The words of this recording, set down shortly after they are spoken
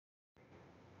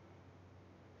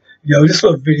Yo, this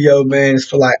little video, man, is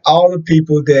for like all the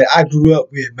people that I grew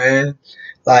up with, man.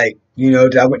 Like,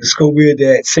 that I went to school with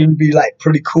that seemed to be like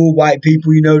pretty cool white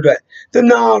people, that the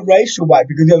non-racial white,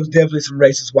 because there was definitely some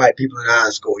racist white people in high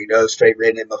school, straight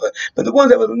redneck motherfuckers. But the ones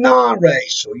that were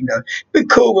non-racial, be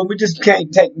cool, but we just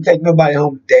can't take nobody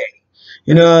home today.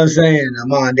 You know what I'm saying? My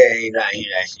mom and dad ain't right here,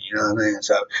 that shit, you know what I'm saying?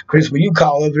 So, Chris, when you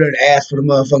call over there and ask for the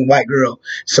motherfucking white girl,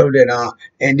 so that,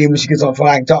 and then when she gets on the phone,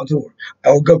 I can talk to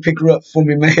her. Or go pick her up for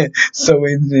me, man. So,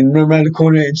 and run around the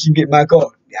corner and she can get my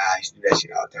car. Yeah, I used to do that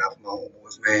shit all the time for my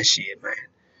homeboys, man. Shit, man.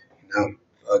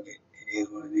 Fuck it. It is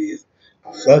what it is.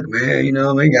 Fuck, man. You know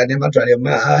what I mean? Goddamn, I tried to help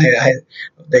them out.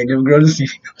 They never grow to see.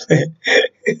 You know what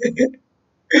I'm saying?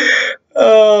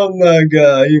 Oh my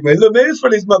god, anyway, look, man, it's for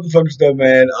these motherfuckers though,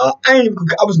 man. I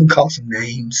was gonna call some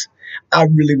names, I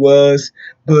really was,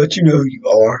 but you know who you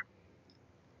are.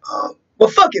 Well,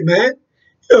 fuck it, man.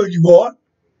 You know who you are,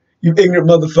 you ignorant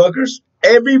motherfuckers.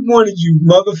 Every one of you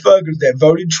motherfuckers that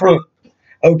voted Trump,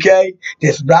 okay,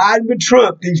 that's riding with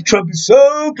Trump, thinks Trump is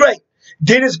so great.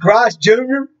 Dennis Grice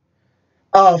Jr.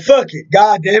 Fuck it,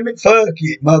 god damn it, fuck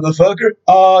it, motherfucker.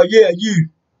 Yeah, you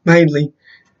mainly.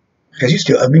 Because you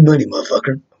still owe me money,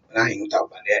 motherfucker. But I ain't gonna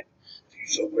talk about that. You're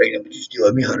so great, but you still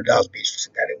owe me $100, bitch, for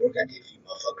some goddamn work I did for you,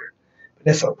 motherfucker. But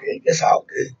that's okay. That's all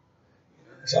good.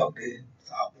 That's all good.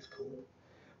 It's all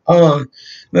cool.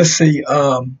 Let's see.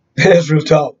 That's real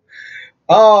talk.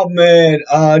 Oh man,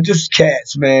 just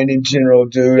cats, man, in general,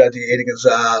 dude. I think Eddie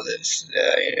Gonzalez.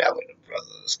 I went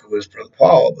to school with his brother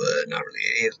Paul, but not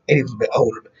really. Eddie was a bit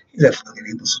older, but he's a fucking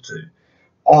imbecile too.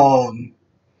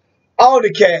 All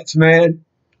the cats, man.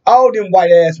 All them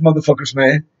white ass motherfuckers,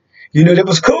 man. That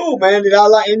was cool, man. That I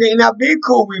like, and I've been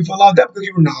cool with you for a long time because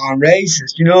you were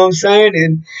non-racist. You know what I'm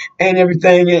saying? And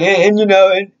everything,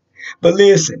 but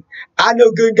listen, I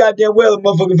know good goddamn well a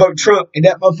motherfucker vote Trump, and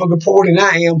that motherfucker poorer than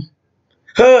I am.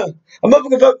 Huh? A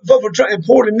motherfucker vote for Trump and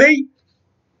poorer than me?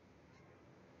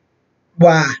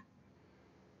 Why?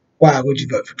 Why would you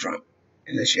vote for Trump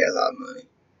unless you had a lot of money?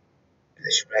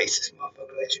 Unless you're racist,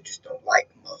 motherfucker, that you just don't like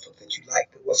the motherfucker, that you like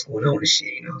what's going on and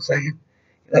shit, you know what I'm saying?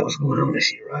 You like what's going on and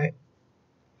shit, right?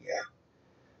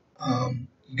 Yeah.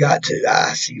 You got to.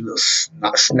 I see you little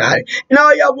snotty. And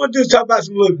all y'all want to do is talk about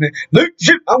some Luke, man. Luke,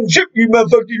 shoot, I'm gonna shoot you,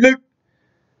 motherfucker, you Luke.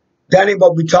 That ain't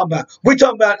what we talking about. We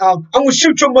talking about, I'm gonna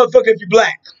shoot your motherfucker if you're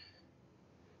black.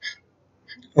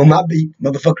 On my beat,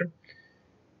 motherfucker.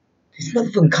 These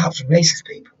motherfucking cops are racist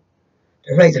people.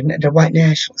 They're white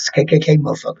nationalists, KKK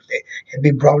motherfuckers. They have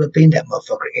been brought up in that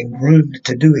motherfucker and groomed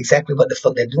to do exactly what the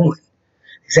fuck they're doing.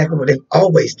 Exactly what they've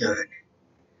always done.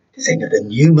 This ain't nothing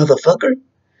new, motherfucker.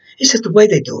 It's just the way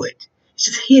they do it. It's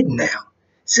just hidden now.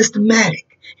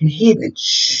 Systematic and hidden.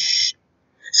 Shh.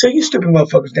 So you stupid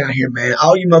motherfuckers down here, man.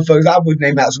 All you motherfuckers, I would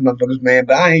name out some motherfuckers, man,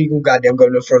 but I ain't gonna goddamn go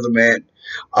no further, man.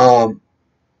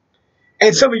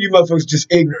 And some of you motherfuckers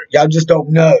just ignorant. Y'all just don't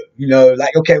know.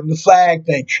 Like, okay, with the flag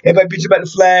thing. Everybody bitch about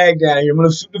the flag down here. I'm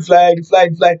gonna shoot the flag.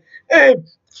 And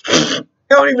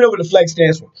they don't even know what the flag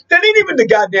stands for. That ain't even the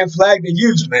goddamn flag they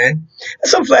use, man.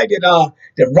 That's some flag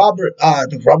that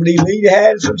Robert E. Lee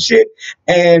had some shit.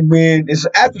 And when it's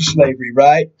after slavery,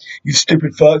 right? You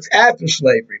stupid fucks, after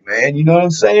slavery, man. You know what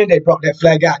I'm saying? They brought that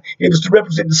flag out. It was to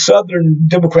represent the Southern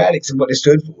Democrats and what they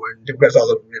stood for. And Democrats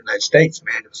all over the United States,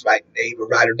 man. It was like they were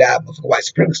ride or die for white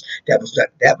supremacists.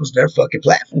 That was their fucking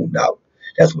platform, dog.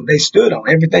 That's what they stood on.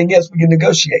 Everything else we can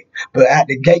negotiate. But at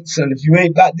the gate, son, if you ain't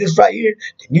about this right here,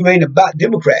 then you ain't about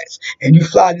Democrats. And you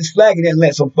fly this flag and that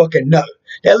lets them fucking know.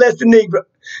 That lets the Negro,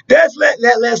 that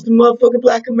lets the motherfucking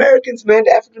black Americans, man,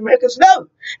 the African Americans know.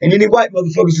 And any white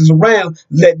motherfuckers is around,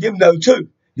 let them know too.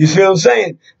 You see what I'm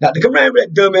saying? Not to come around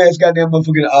with that dumbass goddamn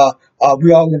motherfucking,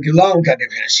 we all gonna get along goddamn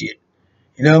kind of shit.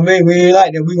 You know what I mean? We ain't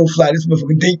like that. We gonna fly this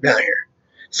motherfucking deep down here.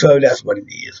 So that's what it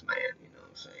is, man. You know what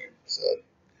I'm saying? So.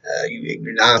 You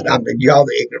ignorant. Y'all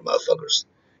the ignorant motherfuckers.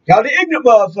 Y'all the ignorant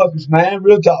motherfuckers, man.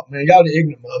 Real talk, man. Y'all the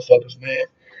ignorant motherfuckers, man.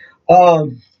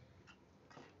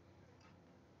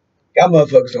 Y'all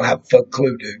motherfuckers don't have a fucking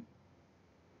clue, dude.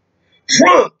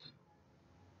 Trump,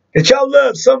 that y'all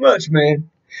love so much, man.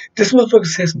 This motherfucker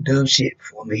said some dumb shit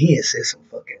before me. He had said some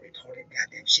fucking retarded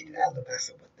goddamn shit. And I look, I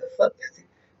said, what the fuck? I said,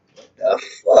 what the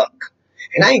fuck?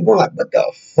 And I ain't going like, what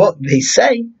the fuck did he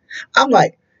say? I'm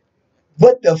like,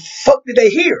 what the fuck did they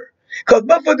hear? Because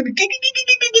motherfuckers be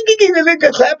and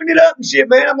they're clapping it up and shit,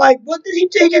 man. I'm like, what did he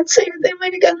say that they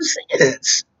made it got no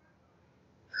sense?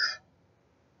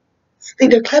 I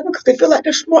think they're clapping because they feel like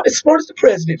they're smart, as smart as the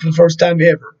president for the first time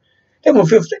ever. They want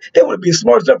to be as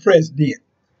smart as their president.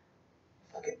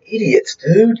 Fucking idiots,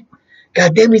 dude.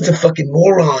 Goddamn, he's a fucking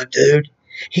moron, dude.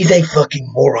 He's a fucking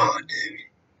moron, dude.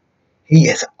 He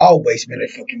has always been a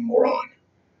fucking moron.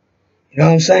 You know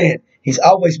what I'm saying? He's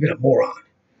always been a moron.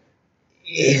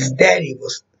 His daddy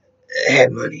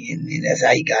had money, and that's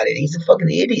how he got it. He's a fucking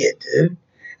idiot, dude.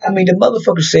 I mean, the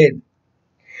motherfucker said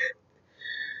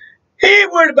he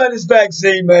ain't worried about this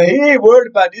vaccine, man. He ain't worried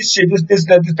about this shit, this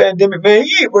pandemic, man.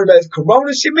 He ain't worried about this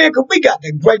corona shit, man. Cause we got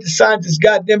the greatest scientists,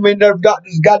 goddamn, and their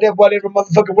doctors, goddamn, whatever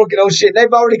motherfucker working on shit.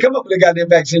 They've already come up with a goddamn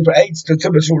vaccine for AIDS to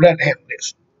tell us who to handle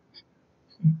this.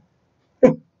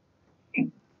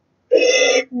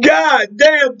 God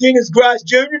damn, Dennis Grice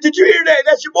Jr., did you hear that?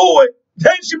 That's your boy.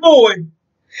 That's your boy.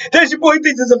 That's your boy. He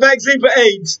thinks there's a vaccine for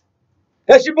AIDS.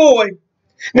 That's your boy.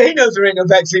 Now, he knows there ain't no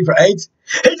vaccine for AIDS.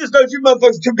 He just knows you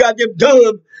motherfuckers are too goddamn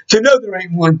dumb to know there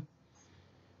ain't one.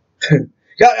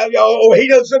 Or he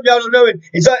knows something y'all don't know.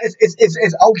 It's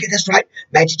okay, that's right.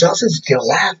 Magic Johnson's still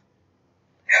alive.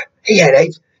 He had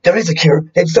AIDS. There is a cure.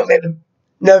 They just don't let him.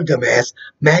 No, dumbass.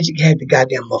 Magic had the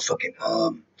goddamn motherfucking,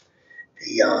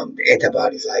 the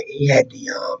antibodies. Like, he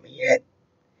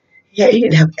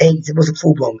didn't have AIDS. It wasn't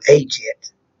full-blown AIDS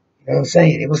yet. You know what I'm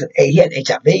saying? It wasn't. He had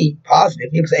HIV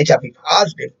positive. He was HIV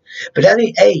positive, but that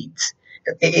ain't AIDS.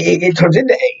 It turns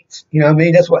into AIDS. You know what I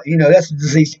mean? That's what that's the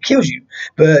disease that kills you.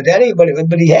 But that ain't.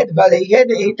 But he had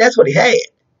that's what he had.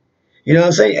 You know what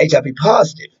I'm saying? HIV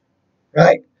positive,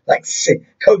 right? Like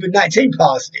COVID-19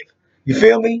 positive. You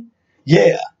feel me?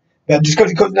 Yeah. But just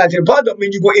because you're COVID-19 positive don't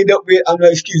mean you're gonna end up with.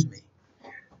 Excuse me.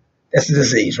 That's the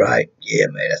disease, right? Yeah,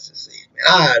 man, that's the disease.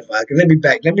 All right, fuck it.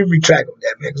 Let me retract on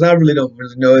that, man, because I really don't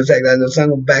know exactly. So I'm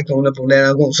going to back on up on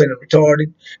that. I'm going to say I'm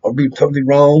retarded or be totally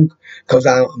wrong, but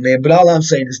all I'm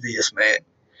saying is this, man.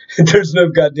 There's no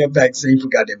goddamn vaccine for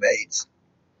goddamn AIDS.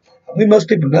 I mean, most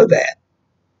people know that.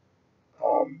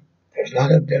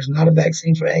 There's not a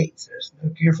vaccine for AIDS. There's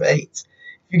no cure for AIDS.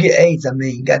 If you get AIDS, I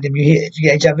mean, goddamn, you hit. If you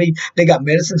get HIV, they got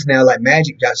medicines now like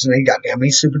Magic Johnson.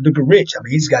 He's super duper rich. I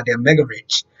mean, he's goddamn mega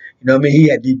rich. You know what I mean? He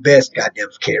had the best goddamn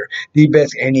care, the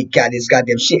best, and he got his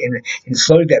goddamn shit. And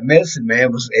slowly that medicine,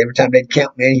 man, was every time they'd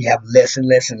count, man, he have less and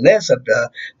less and less of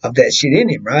that shit in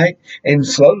him, right? And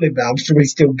slowly, but I'm sure he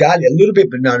still got it a little bit,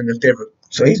 but not enough to ever.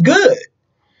 So he's good.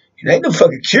 You know, ain't no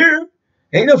fucking cure.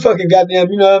 Ain't no fucking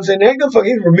goddamn, you know what I'm saying? There ain't no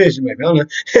fucking remission, maybe. I don't know.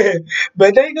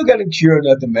 But they ain't no goddamn cure or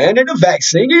nothing, man. There ain't no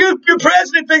vaccine. Your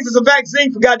president thinks it's a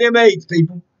vaccine for goddamn AIDS,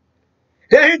 people.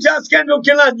 There ain't Johnson County, North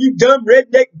Carolina, you dumb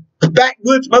redneck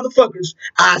backwoods motherfuckers.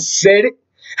 I said it.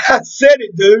 I said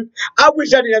it, dude. I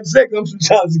wish I didn't have to say it. I'm from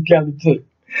Johnson County, too.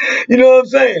 You know what I'm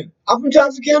saying? I'm from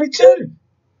Johnson County, too.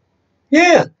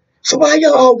 Yeah. So why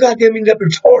y'all all goddamn end up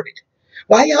retarded?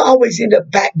 Why y'all always end up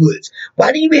backwoods?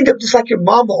 Why do you end up just like your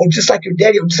mama or just like your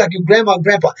daddy or just like your grandma and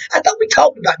grandpa? I thought we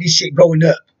talked about this shit growing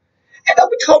up. I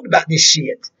thought we talked about this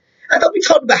shit. I thought we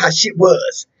talked about how shit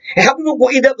was and how we were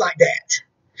going to end up like that.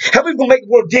 How we going to make the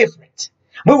world different.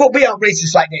 We won't be all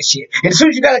racist like that shit. And as soon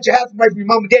as you got out your house and away from your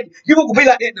mom and daddy, you won't be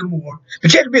like that no more.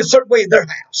 But you have to be a certain way in their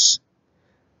house.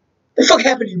 What the fuck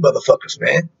happened to you motherfuckers,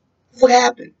 man? What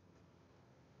happened?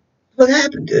 What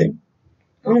happened, dude?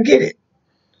 I don't get it.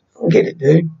 I don't get it,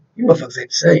 dude. You motherfuckers ain't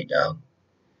the same, dog.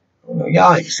 I don't know.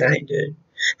 Y'all ain't the same, dude.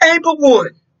 Ain't but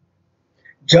one.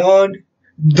 John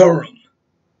Durham.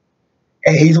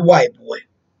 And he's a white boy.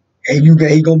 And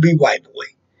he gonna be white boy.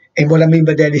 And what I mean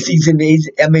by that is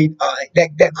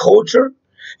that culture,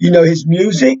 you know, his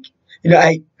music, you know,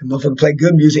 the motherfucker play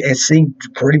good music and sing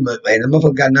pretty much, man. The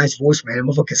motherfucker got a nice voice, man. The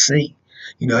motherfucker can sing.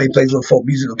 You know, he plays little folk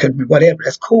music or country, whatever.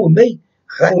 That's cool with me.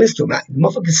 I can listen to him. The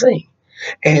motherfucker can sing.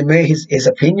 And, man, his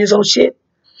opinions on shit,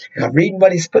 and I'm reading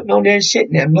what he's putting on there and shit,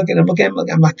 and I'm looking at him,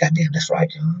 I'm like, God damn, that's right,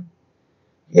 John.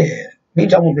 Yeah. Me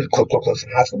and John weren't really close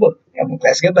in high school, but we had one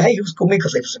class together. But, hey, he was cool with me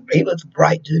because he was a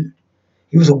bright dude.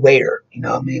 He was aware, you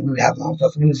know what I mean? We would have long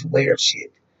talks, and he was aware of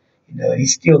shit. You know,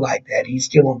 he's still like that. He's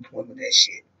still on point with that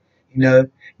shit. You know?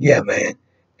 Yeah, man.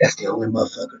 That's the only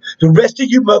motherfucker. The rest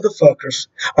of you motherfuckers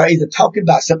are either talking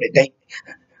about something that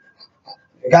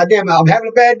goddamn, I'm having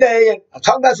a bad day, and I'm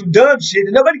talking about some dumb shit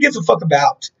that nobody gives a fuck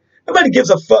about. Nobody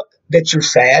gives a fuck that you're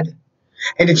sad.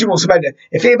 And that you want somebody to,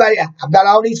 if anybody, I've got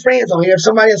all these friends on here, if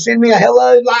somebody will send me a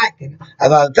hello, like, and I've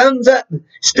got a thumbs up,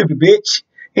 stupid bitch.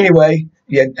 Anyway.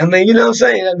 Yeah, I mean, you know what I'm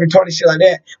saying? That retarded shit like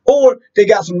that. Or they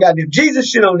got some goddamn Jesus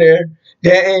shit on there,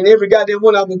 and every goddamn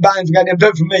one of them is buying some goddamn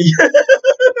dope from me.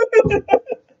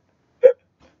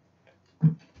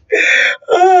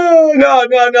 Oh, no,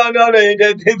 they're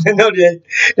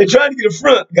trying to get a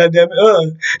front, goddamn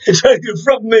it. They're trying to get a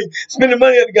front from me, spending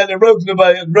money on the goddamn roads,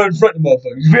 nobody else run in front of the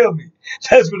motherfuckers. You feel me?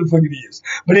 That's what the fuck it is.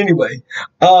 But anyway,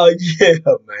 yeah,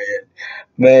 man.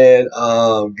 Man,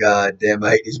 god damn,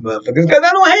 I hate these motherfuckers. Because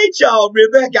I don't hate y'all,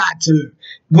 really. I got to.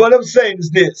 What I'm saying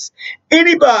is this.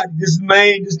 Anybody, this is the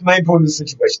main point of the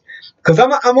situation. Because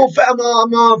I'm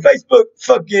on Facebook,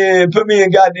 fucking put me in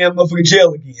goddamn motherfucking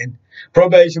jail again.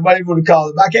 Probation, whatever you want to call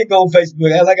it. I can't go on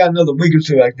Facebook. Hell, I got another week or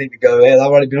two I think to go. Hell, I've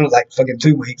already been on it like fucking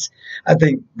 2 weeks. I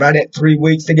think right at 3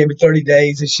 weeks. They gave me 30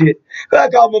 days and shit. I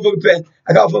call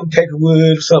from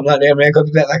Peckerwood or something like that, man. Cause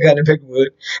that like I got in Peckerwood.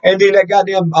 And then that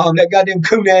goddamn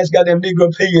coon ass goddamn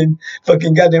Negro peeing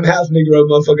fucking goddamn house Negro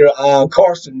motherfucker,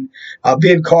 Carson,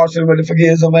 Ben Carson, what the fuck he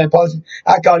is on my policy.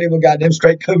 I called him a goddamn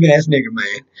straight coon ass nigger,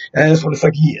 man. And that's what the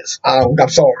fuck he is. I'm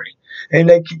sorry. And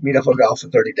they kicked me the fuck off for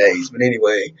 30 days. But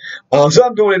anyway, so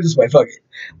I'm doing it this way. Fuck it.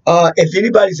 If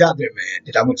anybody's out there, man,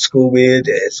 that I went to school with,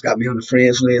 that's got me on the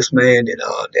friends list, man,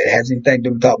 that has anything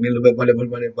to talk me a little bit,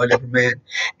 whatever, man,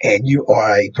 and you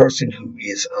are a person who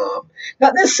is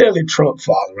not necessarily a Trump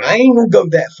follower. I ain't gonna go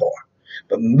that far,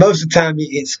 but most of the time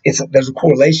there's a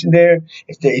correlation there.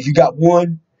 If you got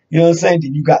one, you know what I'm saying,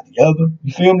 then you got the other.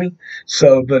 You feel me?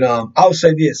 So, but I'll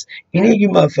say this: any of you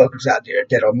motherfuckers out there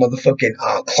that are motherfucking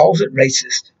closet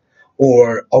racist,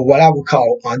 or what I would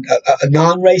call a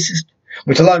non-racist,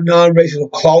 which a lot of non-racists are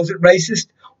closet racist,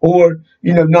 or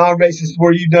non-racist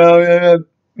where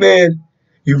man,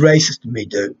 you racist to me,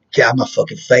 dude. Get out of my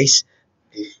fucking face,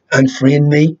 unfriend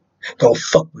me, don't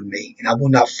fuck with me, and I will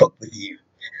not fuck with you.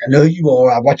 I know who you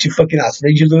are. I watch your fucking eyes.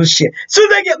 Read your little shit. So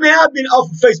they get me. I've been off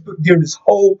of Facebook during this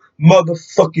whole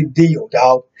motherfucking deal,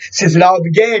 dog. Since it all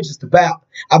began, just about.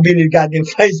 I've been in goddamn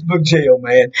Facebook jail,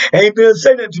 man. I ain't been able to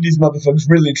say nothing to these motherfuckers,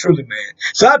 really and truly, man.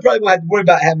 So I probably won't have to worry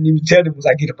about having to even tell them once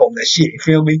I get up on that shit. You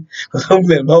feel me? Because I'm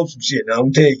letting them hold some shit now.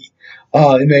 I'm telling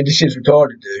you. Man, this shit's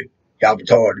retarded, dude. Y'all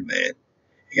retarded, man.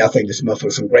 Y'all think this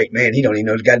motherfucker's some great man. He don't even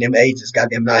know the goddamn AIDS does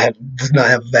not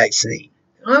have a vaccine.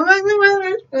 I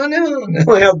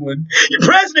don't have one. The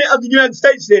president of the United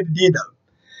States said it did,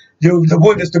 though. The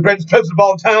one that's the greatest president of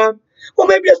all time. Well,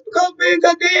 maybe that's because, man,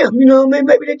 goddamn,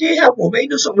 maybe they did have one. Maybe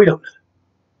do something we don't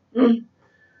know.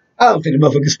 I don't think the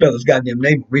motherfucker can spell his goddamn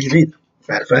name or read it either.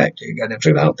 Matter of fact, goddamn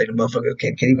truth, I don't think the motherfucker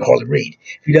can even hardly read.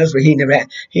 If he does, he never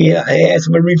had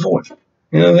somebody read for him.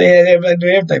 He had everybody do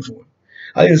everything for him.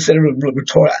 I just said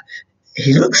retarded.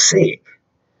 He looks sick.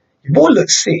 Your boy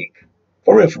looks sick.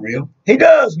 For real. He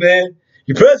does, man.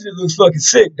 Your president looks fucking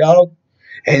sick, dog.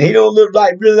 And he don't look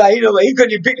like, really like, he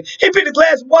couldn't even picked a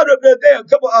glass of water up there, a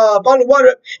couple, bottle of water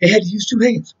up, and had to use 2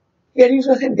 hands. He had to use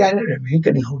 1 hand, got in there, man. He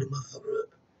couldn't even hold the motherfucker up.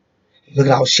 He looked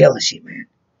all shell and shit, man.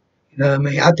 You know what I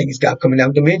mean? I think he's got coming down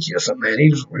with dementia or something, man. He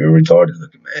was real retarded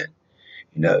looking,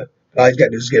 man. All he's got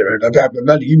to do is get around.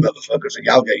 None of you motherfuckers, and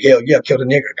y'all get, yeah, kill the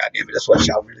nigger, goddamn it. That's what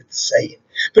y'all really saying.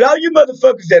 But all you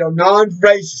motherfuckers that are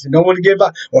non-racist and don't want to give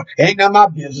up, or ain't none of my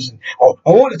business, or I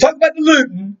want to talk about the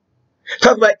looting,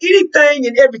 talk about anything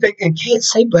and everything, and can't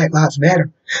say Black Lives Matter.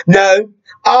 No,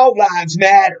 all lives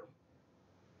matter.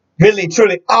 Really,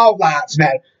 truly, all lives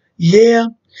matter. Yeah,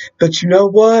 but you know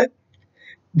what?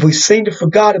 We seem to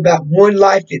forgot about one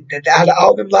life that out of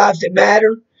all them lives that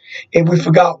matter, and we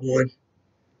forgot one.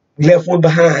 We left one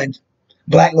behind.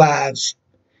 Black lives.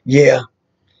 Yeah,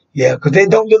 because they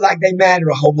don't look like they matter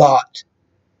a whole lot.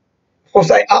 Of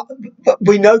course, but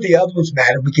we know the other ones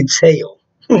matter. We can tell.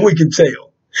 We can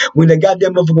tell. When the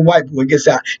goddamn motherfucking white boy gets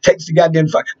out, takes the goddamn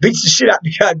fight, beats the shit out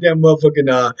the goddamn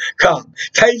motherfucking cop,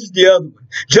 tases the other one,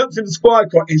 jumps in the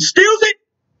squad car and steals it.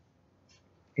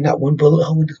 And not one bullet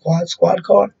hole in the squad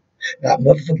car. Not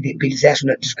motherfucker didn't beat his ass or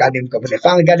nothing. Just goddamn car. But they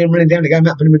finally got him running down. They got him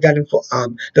out, put him in the goddamn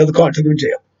the other car and took him in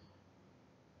jail.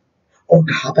 Or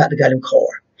to hop out the goddamn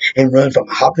car and run from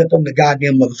hopping up on the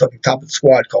goddamn motherfucking top of the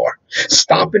squad car,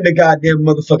 stomping the goddamn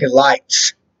motherfucking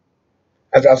lights.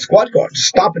 As a squad car, just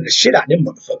stomping the shit out of them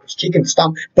motherfuckers, kicking,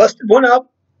 stomping, busted one up.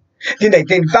 Then they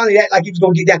finally act like he was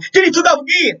gonna get down. Then he took off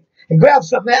again and grabbed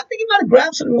something. I think he might have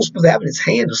grabbed something he was supposed to have in his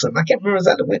hand or something. I can't remember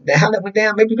how that went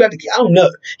down. Maybe he grabbed the key. I don't know.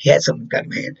 He had something got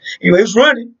in his hand. Anyway, he was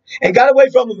running and got away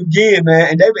from him again,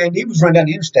 man. And he was running down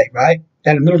the interstate, right?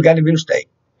 Down the middle of the goddamn interstate.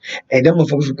 And them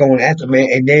motherfuckers were going after him, man.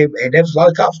 And there was a lot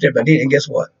of cops there, but then, and guess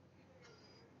what?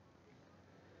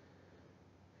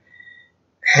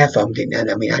 Half of them didn't.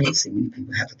 I mean, I didn't see many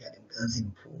people have goddamn guns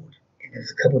even pulled. And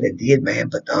there's a couple that did, man,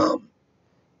 but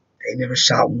they never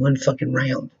shot one fucking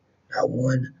round. Not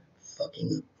one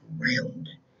fucking round.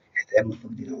 After that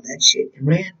motherfucker did all that shit and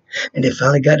ran. And they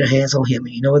finally got their hands on him.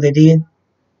 And you know what they did?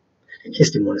 They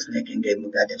kissed him on his neck and gave him a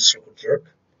goddamn circle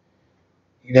jerk.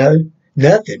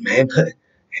 Nothing, man.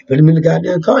 Put him in the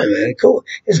goddamn car, man. Cool.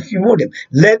 There's a few more of them.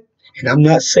 And I'm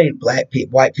not saying white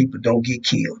people don't get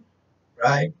killed,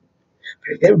 right?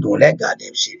 But if they were doing that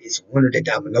goddamn shit, it's a wonder they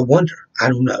died. No wonder. I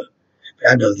don't know.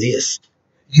 But I know this.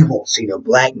 You won't see no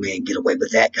black man get away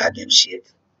with that goddamn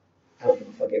shit. I don't give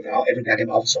a fuck if every goddamn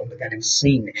officer on the goddamn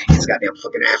scene is goddamn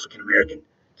fucking African American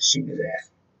shooting his ass.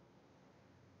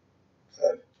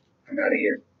 So I'm out of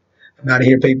here. I'm out of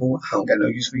here, people. I don't got no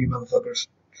use for you motherfuckers.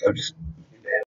 So just